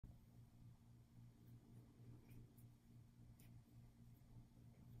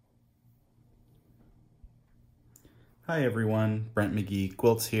Hi everyone, Brent McGee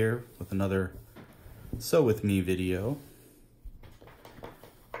Quilts here with another Sew With Me video.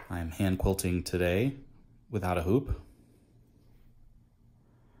 I'm hand quilting today without a hoop.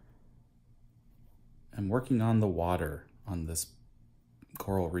 I'm working on the water on this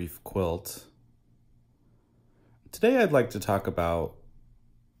coral reef quilt. Today I'd like to talk about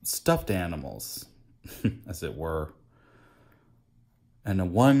stuffed animals, as it were,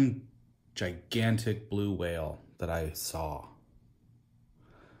 and one gigantic blue whale that I saw.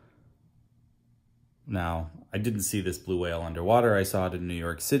 Now, I didn't see this blue whale underwater. I saw it in New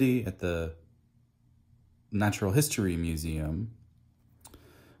York City at the Natural History Museum,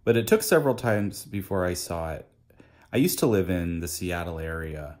 but it took several times before I saw it. I used to live in the Seattle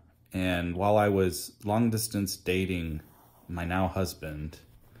area, and while I was long distance dating my now husband,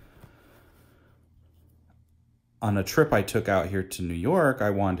 on a trip I took out here to New York,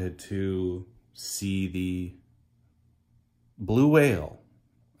 I wanted to see the blue whale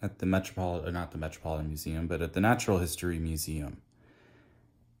at the not the Metropolitan Museum, but at the Natural History Museum.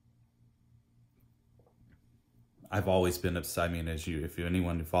 I've always been obsessed. I mean, if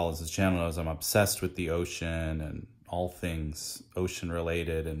anyone who follows this channel knows, I'm obsessed with the ocean and all things ocean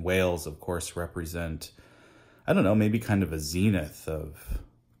related, and whales, of course, represent, I don't know, maybe kind of a zenith of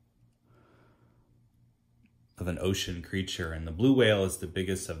an ocean creature, and the blue whale is the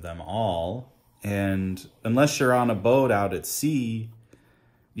biggest of them all. And unless you're on a boat out at sea,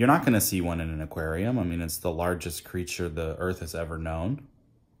 you're not going to see one in an aquarium. I mean, it's the largest creature the earth has ever known.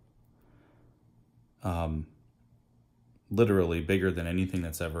 Literally bigger than anything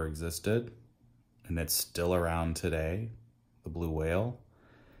that's ever existed. And it's still around today, the blue whale.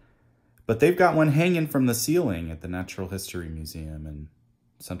 But they've got one hanging from the ceiling at the Natural History Museum in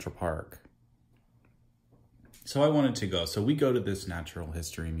Central Park. So I wanted to go. So we go to this Natural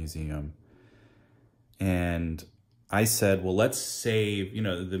History Museum. And I said, well, let's save,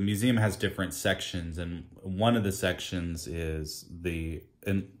 the museum has different sections, and one of the sections is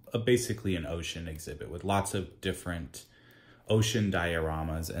basically an ocean exhibit with lots of different ocean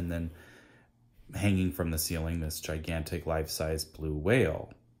dioramas, and then hanging from the ceiling, this gigantic life-size blue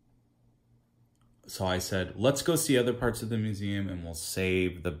whale. So I said, let's go see other parts of the museum, and we'll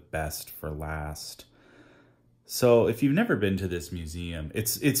save the best for last. So if you've never been to this museum,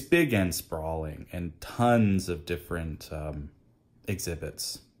 it's big and sprawling, and tons of different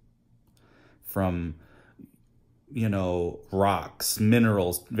exhibits from, rocks,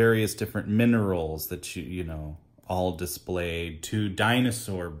 minerals, various different minerals that all displayed, to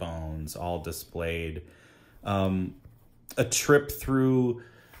dinosaur bones all displayed. A trip through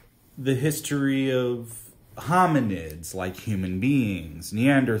the history of hominids like human beings,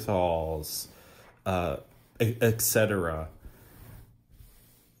 Neanderthals, etc.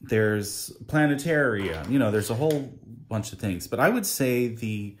 There's planetarium, there's a whole bunch of things. But I would say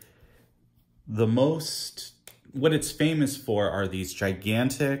the most, what it's famous for are these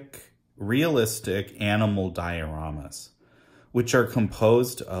gigantic, realistic animal dioramas, which are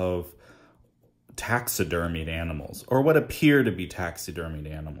composed of taxidermied animals, or what appear to be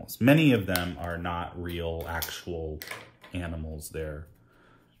taxidermied animals. Many of them are not real, actual animals. They're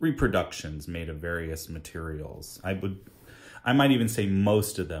reproductions made of various materials. I might even say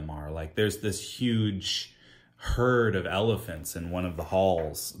most of them are. Like, there's this huge herd of elephants in one of the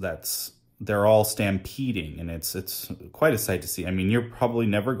halls they're all stampeding, and it's quite a sight to see. I mean, you're probably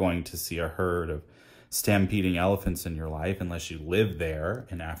never going to see a herd of stampeding elephants in your life unless you live there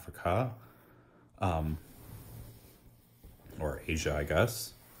in Africa, or Asia, I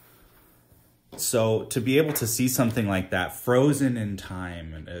guess. So to be able to see something like that frozen in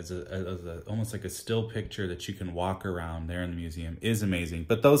time, and as almost like a still picture that you can walk around there in the museum, is amazing.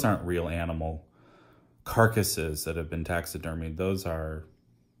 But those aren't real animal carcasses that have been taxidermied. Those are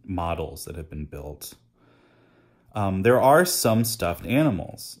models that have been built. There are some stuffed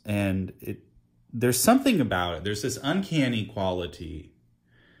animals, and there's something about it. There's this uncanny quality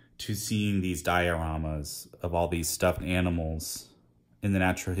to seeing these dioramas of all these stuffed animals in the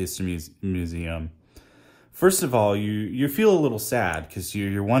Natural History Museum. First of all, you feel a little sad because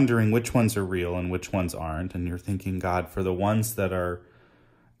you're wondering which ones are real and which ones aren't, and you're thinking, God, for the ones that are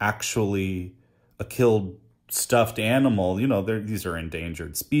actually a killed stuffed animal, these are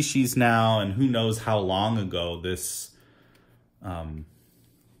endangered species now, and who knows how long ago this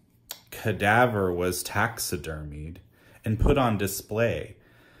cadaver was taxidermied and put on display.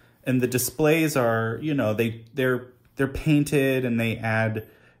 And the displays are, they're painted, and they add,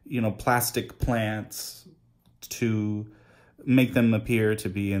 plastic plants to make them appear to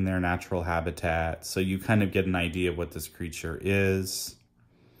be in their natural habitat. So you kind of get an idea of what this creature is.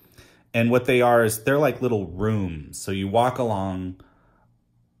 And what they are is they're like little rooms. So you walk along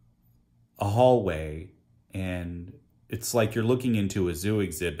a hallway and it's like you're looking into a zoo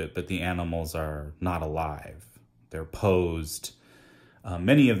exhibit, but the animals are not alive. They're posed.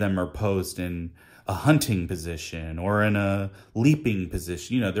 Many of them are posed in a hunting position or in a leaping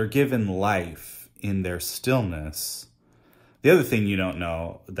position. You know, they're given life in their stillness. The other thing you don't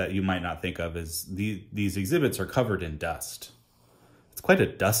know that you might not think of is these exhibits are covered in dust. It's quite a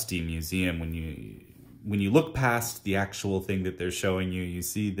dusty museum. When you look past the actual thing that they're showing you, you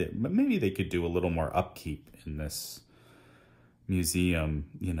see that maybe they could do a little more upkeep in this museum.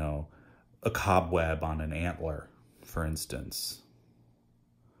 You know, a cobweb on an antler, for instance.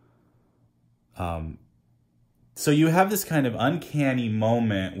 So you have this kind of uncanny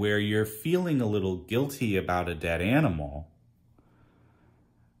moment where you're feeling a little guilty about a dead animal,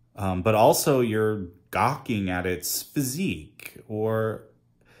 but also you're gawking at its physique, or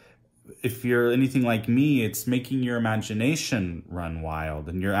if you're anything like me, it's making your imagination run wild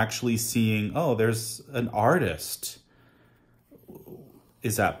and you're actually seeing, oh, there's an artist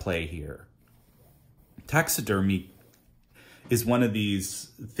is at play here. Taxidermy is one of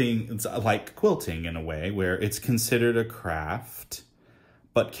these things like quilting in a way where it's considered a craft,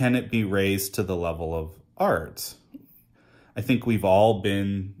 but can it be raised to the level of art? I think we all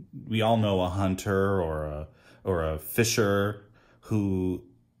know a hunter or a fisher who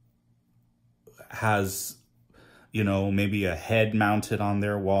has, you know, maybe a head mounted on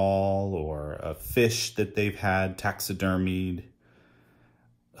their wall or a fish that they've had taxidermied,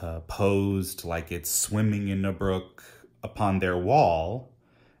 posed like it's swimming in a brook upon their wall.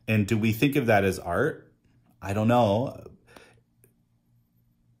 And do we think of that as art? I don't know.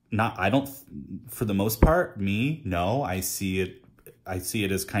 For the most part, no, I see it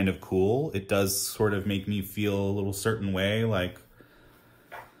as kind of cool. It does sort of make me feel a little certain way, like,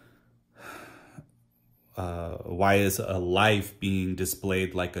 why is a life being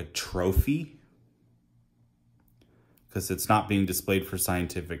displayed like a trophy? Because it's not being displayed for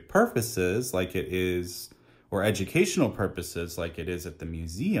scientific purposes like it is, or educational purposes like it is at the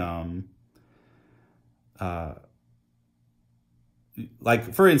museum.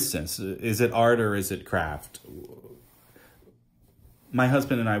 Like, for instance, is it art or is it craft? My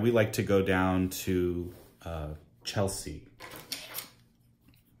husband and I, we like to go down to Chelsea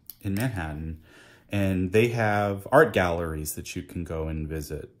in Manhattan, and they have art galleries that you can go and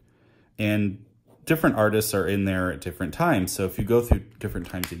visit. And different artists are in there at different times. So if you go through different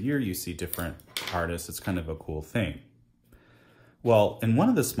times of year, you see different artists. It's kind of a cool thing. Well, in one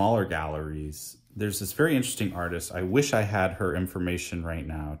of the smaller galleries, there's this very interesting artist. I wish I had her information right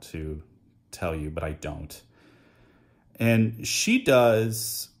now to tell you, but I don't. And she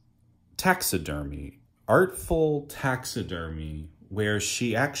does taxidermy, artful taxidermy, where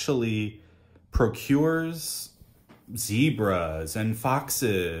she actually procures zebras and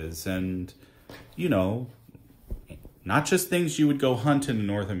foxes and, you know, not just things you would go hunt in a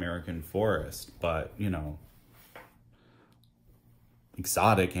North American forest, but, you know,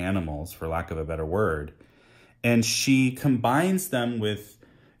 exotic animals, for lack of a better word. And she combines them with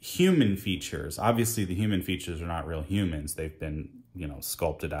human features. Obviously, the human features are not real humans. They've been, you know,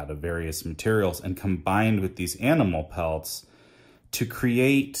 sculpted out of various materials and combined with these animal pelts to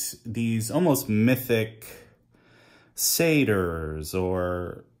create these almost mythic satyrs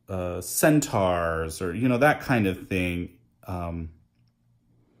or centaurs, or, you know, that kind of thing.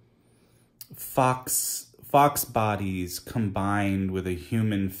 Fox bodies combined with a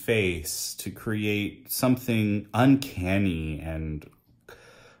human face to create something uncanny and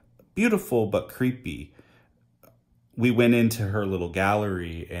beautiful but creepy. We went into her little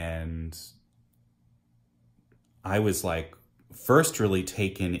gallery and I was like first really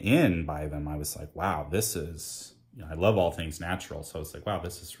taken in by them. I was like, wow, this is, you know, I love all things natural. So I was like, wow,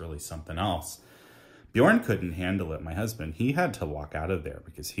 this is really something else. Bjorn couldn't handle it. My husband, he had to walk out of there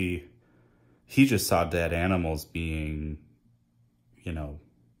because he just saw dead animals being, you know,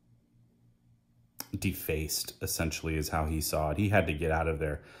 defaced, essentially, is how he saw it. He had to get out of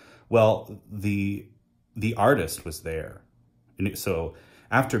there. Well, the artist was there. And so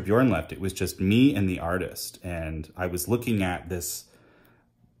after Bjorn left, it was just me and the artist. And I was looking at this,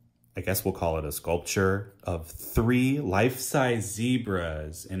 I guess we'll call it a sculpture, of 3 life-size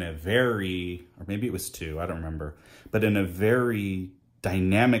zebras in a very, or maybe it was 2, I don't remember, but in a very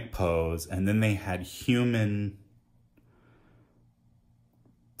dynamic pose. And then they had human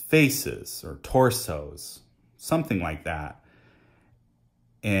faces or torsos, something like that.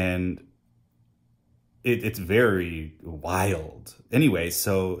 And it's very wild. Anyway,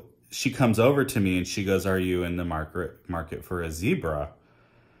 so she comes over to me and she goes, "Are you in the market for a zebra?"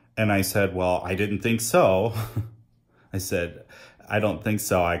 And I said, well, I didn't think so. I said, I don't think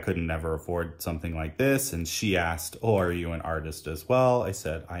so. I couldn't never afford something like this. And she asked, oh, are you an artist as well? I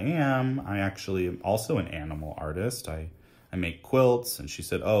said, I am. I actually am also an animal artist. I make quilts. And she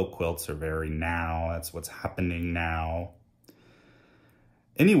said, oh, quilts are very now. That's what's happening now.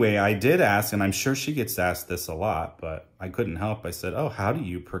 Anyway, I did ask, and I'm sure she gets asked this a lot, but I couldn't help. I said, oh, how do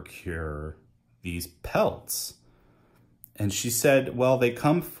you procure these pelts? And she said, well, they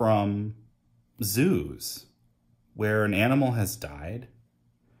come from zoos where an animal has died.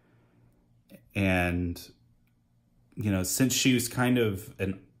 And, you know, since she was kind of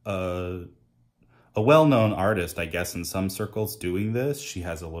a well-known artist, I guess, in some circles doing this, she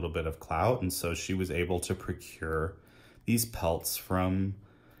has a little bit of clout. And so she was able to procure these pelts from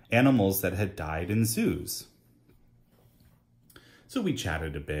animals that had died in zoos. So we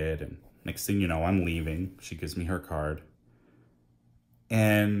chatted a bit, and next thing you know, I'm leaving. She gives me her card.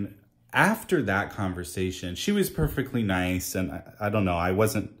 And after that conversation, she was perfectly nice. And I don't know, I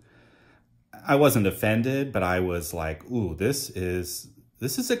wasn't offended, but I was like, ooh, this is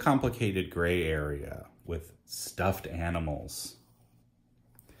a complicated gray area with stuffed animals.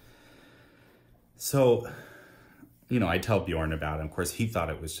 So, you know, I tell Bjorn about it. Of course, he thought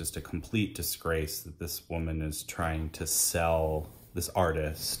it was just a complete disgrace that this woman is trying to sell, this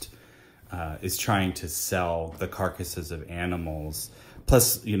artist is trying to sell the carcasses of animals.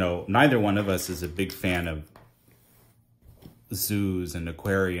 Plus, you know, neither one of us is a big fan of zoos and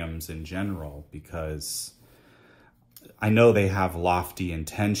aquariums in general, because I know they have lofty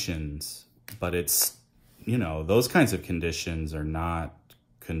intentions, but it's, you know, those kinds of conditions are not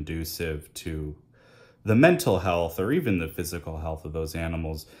conducive to the mental health or even the physical health of those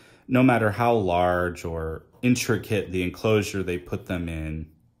animals. No matter how large or intricate the enclosure they put them in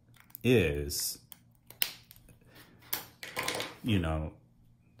is, you know,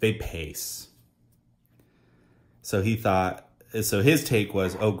 they pace. So he thought, so his take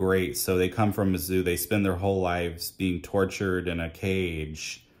was, oh, great. So they come from a zoo. They spend their whole lives being tortured in a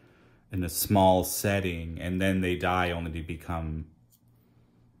cage in a small setting, and then they die only to become,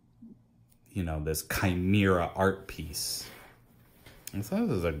 you know, this chimera art piece. And so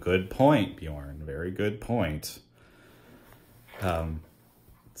this is a good point, Bjorn. Very good point.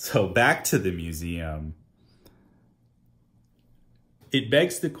 So back to the museum. It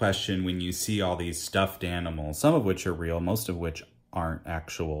begs the question, when you see all these stuffed animals, some of which are real, most of which aren't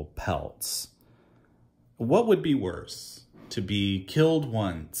actual pelts, what would be worse? To be killed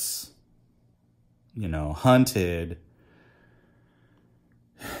once, you know, hunted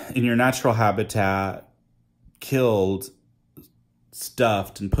in your natural habitat, killed,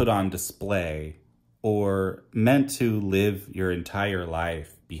 stuffed, and put on display, or meant to live your entire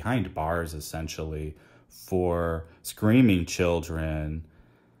life behind bars, essentially, for screaming children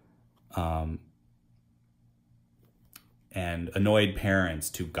and annoyed parents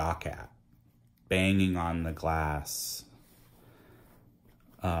to gawk at, banging on the glass,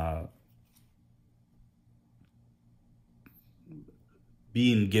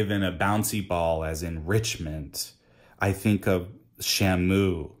 being given a bouncy ball as enrichment. I think of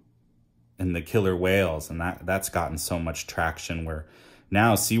Shamu and the killer whales, and that's gotten so much traction where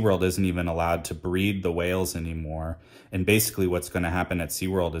now SeaWorld isn't even allowed to breed the whales anymore. And basically what's going to happen at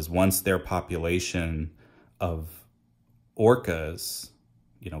SeaWorld is once their population of orcas,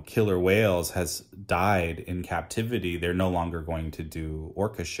 you know, killer whales, has died in captivity, they're no longer going to do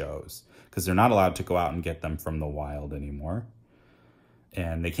orca shows because they're not allowed to go out and get them from the wild anymore.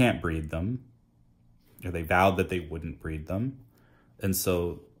 And they can't breed them, or they vowed that they wouldn't breed them. And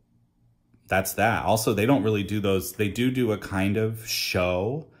so that's that. Also, they don't really do those. They do a kind of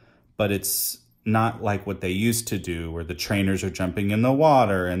show, but it's not like what they used to do where the trainers are jumping in the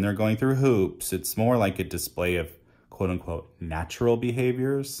water and they're going through hoops. It's more like a display of quote unquote natural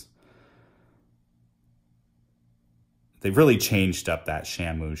behaviors. They've really changed up that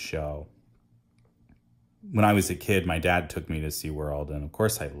Shamu show. When I was a kid, my dad took me to SeaWorld, and of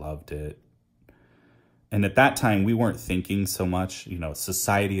course I loved it. And at that time, we weren't thinking so much, you know,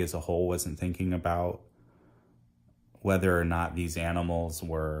 society as a whole wasn't thinking about whether or not these animals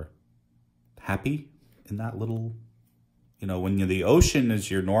were happy in that little, you know, when the ocean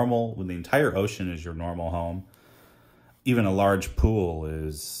is your normal, when the entire ocean is your normal home, even a large pool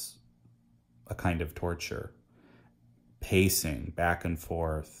is a kind of torture. Pacing back and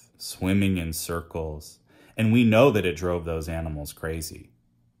forth, swimming in circles. And we know that it drove those animals crazy.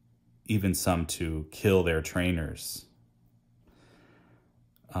 Even some to kill their trainers.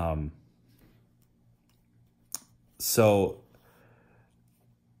 So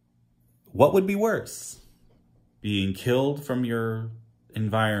what would be worse? Being killed from your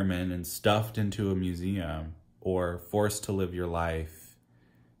environment and stuffed into a museum, or forced to live your life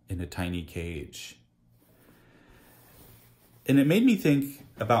in a tiny cage. And it made me think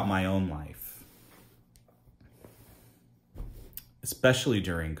about my own life, especially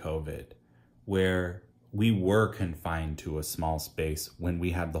during COVID, where we were confined to a small space when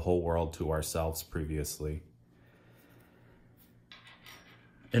we had the whole world to ourselves previously.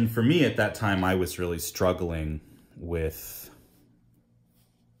 And for me at that time, I was really struggling with,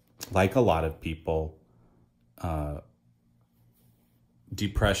 like a lot of people,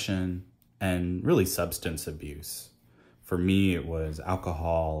 depression and really substance abuse. For me, it was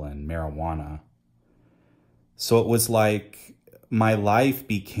alcohol and marijuana. So it was like my life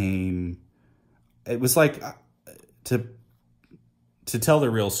became, it was like, to tell the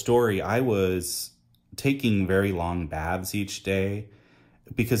real story, I was taking very long baths each day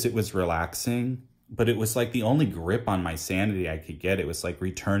because it was relaxing, but it was like the only grip on my sanity I could get. It was like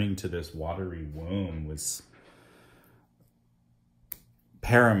returning to this watery womb was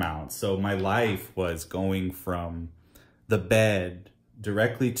paramount. So my life was going from the bed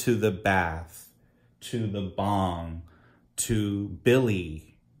directly to the bath, to the bong, to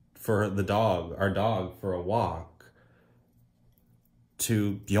Billy for the dog, our dog, for a walk,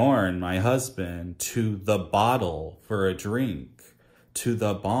 to Bjorn, my husband, to the bottle for a drink, to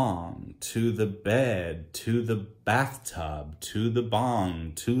the bong, to the bed, to the bathtub, to the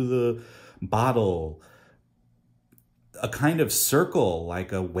bong, to the bottle. A kind of circle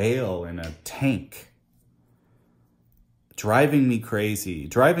like a whale in a tank. Driving me crazy,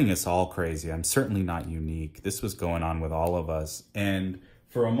 driving us all crazy. I'm certainly not unique. This was going on with all of us. And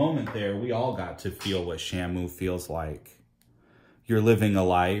for a moment there, we all got to feel what Shamu feels like. You're living a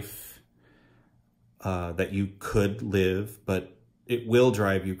life that you could live, but it will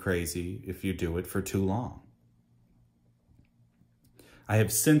drive you crazy if you do it for too long. I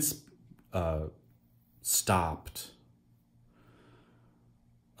have since stopped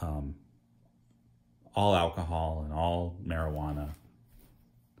all alcohol and all marijuana.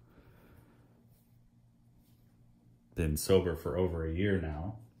 Been sober for over a year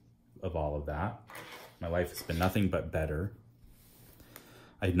now of all of that. My life has been nothing but better.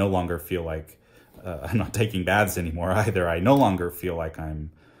 I no longer feel like I'm not taking baths anymore either. I no longer feel like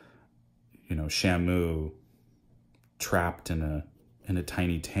I'm, Shamu trapped in a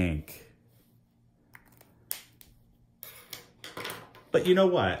tiny tank. But you know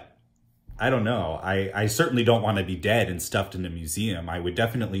what? I don't know. I certainly don't want to be dead and stuffed in a museum. I would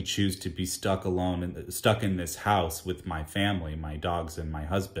definitely choose to be stuck alone and stuck in this house with my family, my dogs and my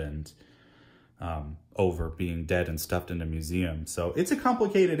husband, over being dead and stuffed in a museum. So it's a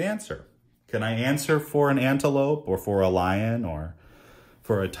complicated answer. Can I answer for an antelope or for a lion or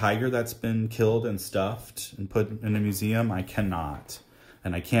for a tiger that's been killed and stuffed and put in a museum? I cannot.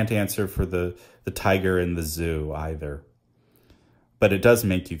 And I can't answer for the tiger in the zoo either. But it does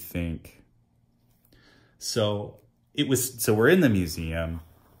make you think. So we're in the museum,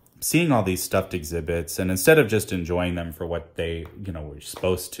 seeing all these stuffed exhibits, and instead of just enjoying them for what they, were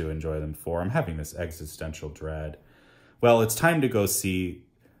supposed to enjoy them for, I'm having this existential dread. Well, it's time to go see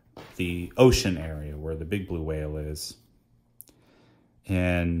the ocean area where the big blue whale is.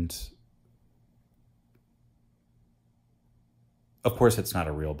 And of course, it's not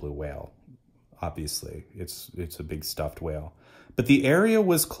a real blue whale. Obviously, it's a big stuffed whale. But the area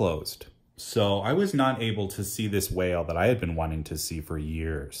was closed. So I was not able to see this whale that I had been wanting to see for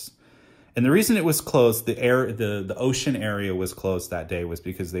years. And the reason it was closed, the ocean area was closed that day, was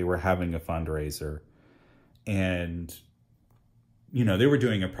because they were having a fundraiser. And, they were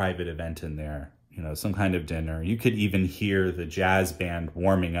doing a private event in there, some kind of dinner. You could even hear the jazz band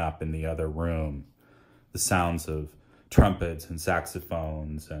warming up in the other room. The sounds of trumpets and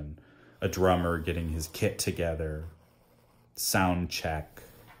saxophones and a drummer getting his kit together. Sound check.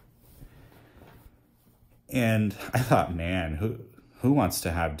 And I thought, man, who wants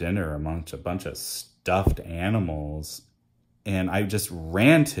to have dinner amongst a bunch of stuffed animals? And I just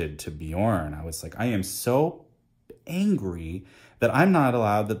ranted to Bjorn. I was like, I am so angry that I'm not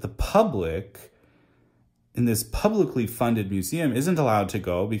allowed, that the public in this publicly funded museum isn't allowed to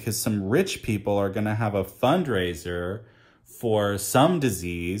go because some rich people are going to have a fundraiser for some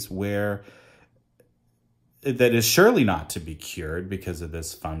disease that is surely not to be cured because of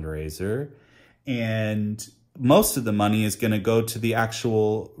this fundraiser. And most of the money is going to go to the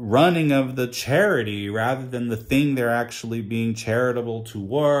actual running of the charity rather than the thing they're actually being charitable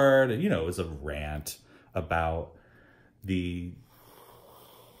toward. It was a rant about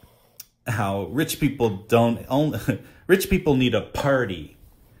how rich people rich people need a party,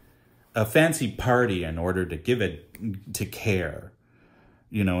 a fancy party in order to give it to care.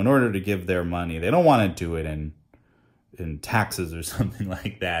 in order to give their money. They don't want to do it in taxes or something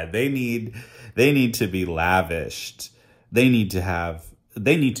like that. They need to be lavished. They need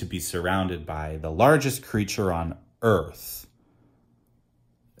to be surrounded by the largest creature on earth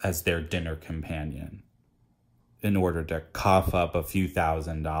as their dinner companion in order to cough up a few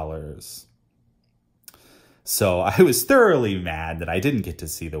 $1,000s. So I was thoroughly mad that I didn't get to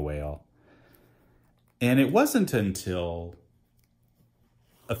see the whale. And it wasn't until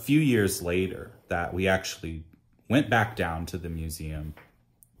a few years later that we actually went back down to the museum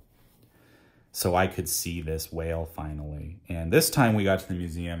so I could see this whale finally. And this time we got to the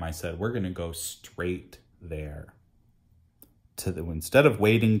museum, I said, we're going to go straight there. Instead of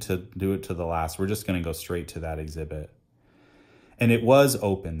waiting to do it to the last, we're just going to go straight to that exhibit. And it was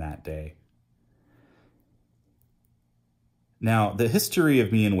open that day. Now, the history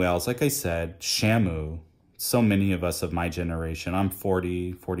of me and whales, like I said, Shamu, so many of us of my generation, I'm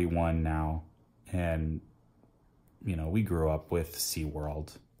 40, 41 now, and, we grew up with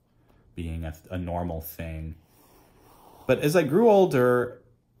SeaWorld being a normal thing. But as I grew older,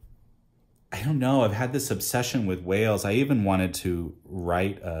 I don't know, I've had this obsession with whales. I even wanted to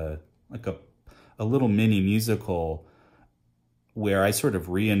write a little mini musical where I sort of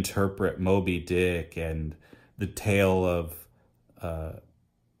reinterpret Moby Dick and the tale of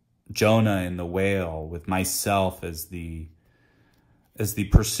Jonah and the whale, with myself as the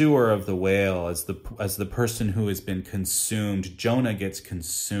pursuer of the whale, as the person who has been consumed. Jonah gets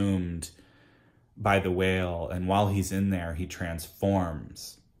consumed by the whale, and while he's in there, he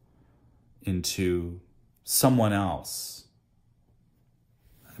transforms into someone else.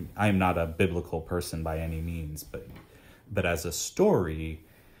 I am not a biblical person by any means, but as a story,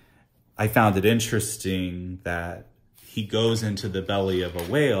 I found it interesting that he goes into the belly of a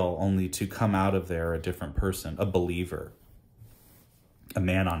whale only to come out of there a different person, a believer. A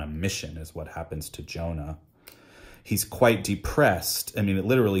man on a mission is what happens to Jonah. He's quite depressed. I mean, it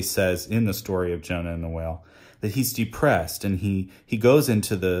literally says in the story of Jonah and the whale that he's depressed, and he goes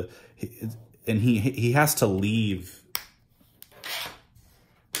into he has to leave.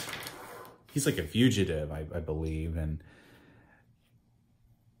 He's like a fugitive, I believe, and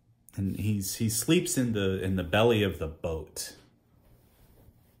he sleeps in the belly of the boat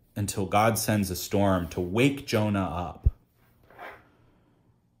until God sends a storm to wake Jonah up.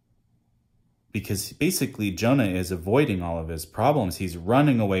 Because basically Jonah is avoiding all of his problems. He's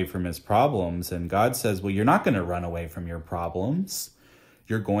running away from his problems. And God says, well, you're not going to run away from your problems.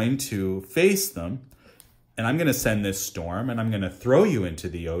 You're going to face them. And I'm going to send this storm, and I'm going to throw you into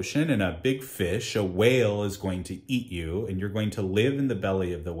the ocean, and a big fish, a whale, is going to eat you, and you're going to live in the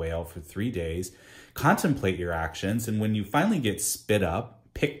belly of the whale for 3 days, contemplate your actions, and when you finally get spit up,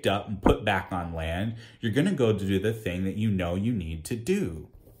 picked up, and put back on land, you're going to go to do the thing that you know you need to do.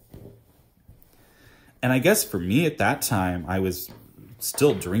 And I guess for me at that time, I was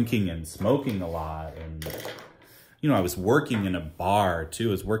still drinking and smoking a lot, and I was working in a bar too.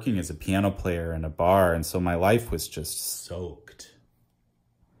 I was working as a piano player in a bar. And so my life was just soaked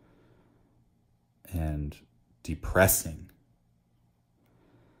and depressing.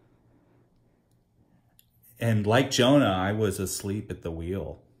 And like Jonah, I was asleep at the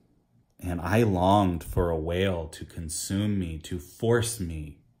wheel. And I longed for a whale to consume me, to force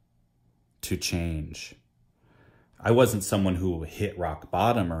me to change. I wasn't someone who hit rock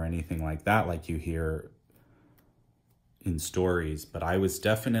bottom or anything like that, like you hear in stories, but I was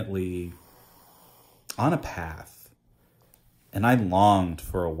definitely on a path, and I longed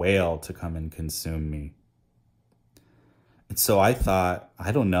for a whale to come and consume me. And so I thought,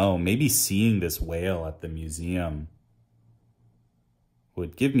 I don't know, maybe seeing this whale at the museum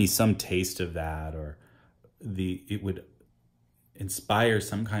would give me some taste of that, or it would inspire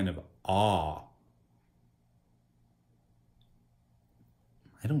some kind of awe.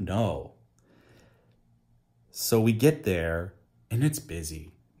 I don't know. So we get there, and it's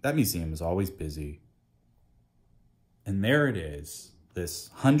busy. That museum is always busy. And there it is, this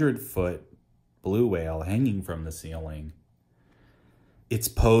 100-foot blue whale hanging from the ceiling. It's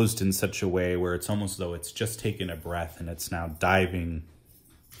posed in such a way where it's almost though it's just taken a breath, and it's now diving.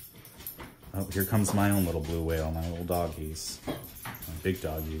 Oh, here comes my own little blue whale, my little doggies. My big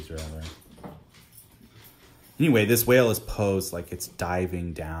doggies, rather. Anyway, this whale is posed like it's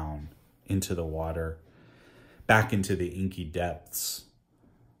diving down into the water, back into the inky depths.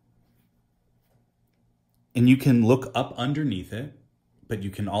 And you can look up underneath it, but you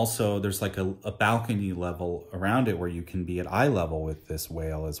can also, there's like a balcony level around it where you can be at eye level with this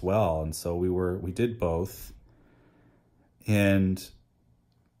whale as well. And so we did both. And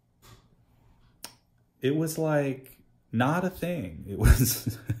it was like Not a thing. It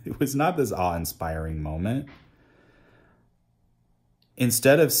was, it was not this awe-inspiring moment.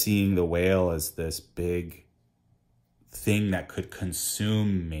 Instead of seeing the whale as this big thing that could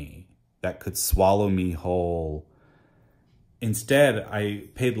consume me, that could swallow me whole, instead, I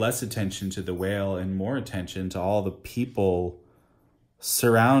paid less attention to the whale and more attention to all the people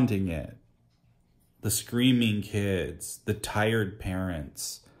surrounding it. The screaming kids, the tired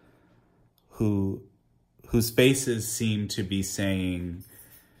parents, whose faces seem to be saying,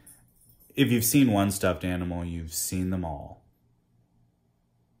 if you've seen one stuffed animal, you've seen them all.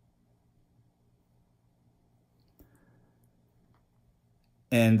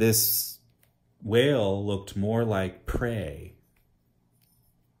 And this whale looked more like prey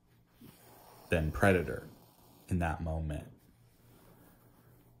than predator in that moment,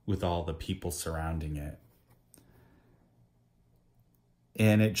 with all the people surrounding it.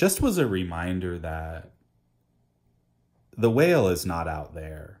 And it just was a reminder that the whale is not out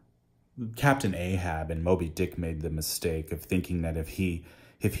there. Captain Ahab in Moby Dick made the mistake of thinking that if he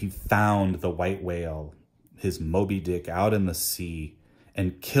found the white whale, his Moby Dick, out in the sea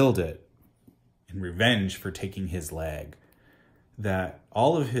and killed it in revenge for taking his leg, that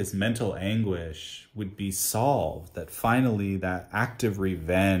all of his mental anguish would be solved, that finally that act of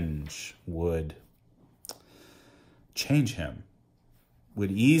revenge would change him,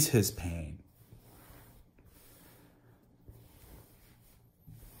 would ease his pain.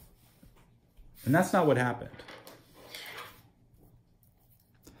 And that's not what happened.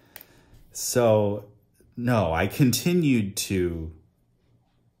 So, no, I continued to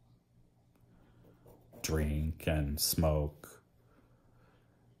drink and smoke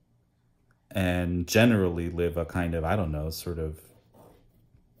and generally live a kind of, I don't know, sort of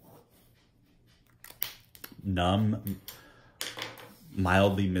numb,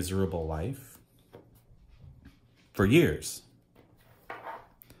 mildly miserable life for years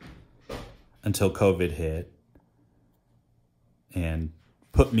until COVID hit and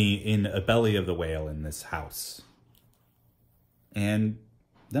put me in a belly of the whale in this house. And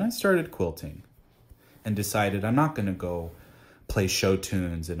then I started quilting and decided I'm not going to go play show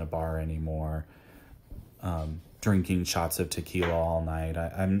tunes in a bar anymore, drinking shots of tequila all night.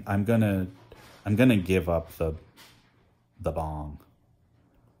 I'm gonna give up the bong,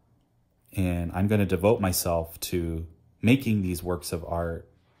 and I'm gonna devote myself to making these works of art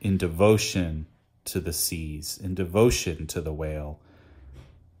in devotion to the seas, in devotion to the whale,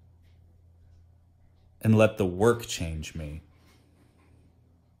 and let the work change me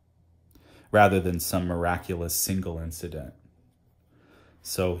rather than some miraculous single incident.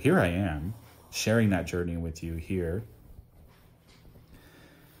 So here I am, sharing that journey with you here.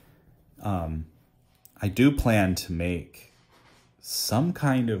 I do plan to make some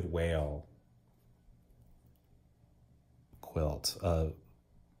kind of whale quilt.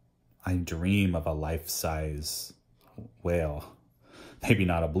 I dream of a life-size whale. Maybe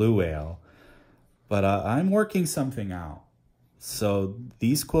not a blue whale, but I'm working something out. So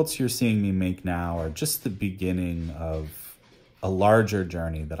these quilts you're seeing me make now are just the beginning of a larger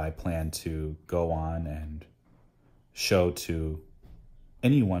journey that I plan to go on and show to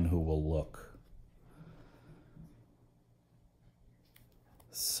anyone who will look.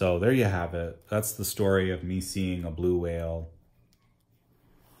 So there you have it. That's the story of me seeing a blue whale,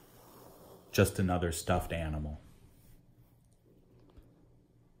 just another stuffed animal.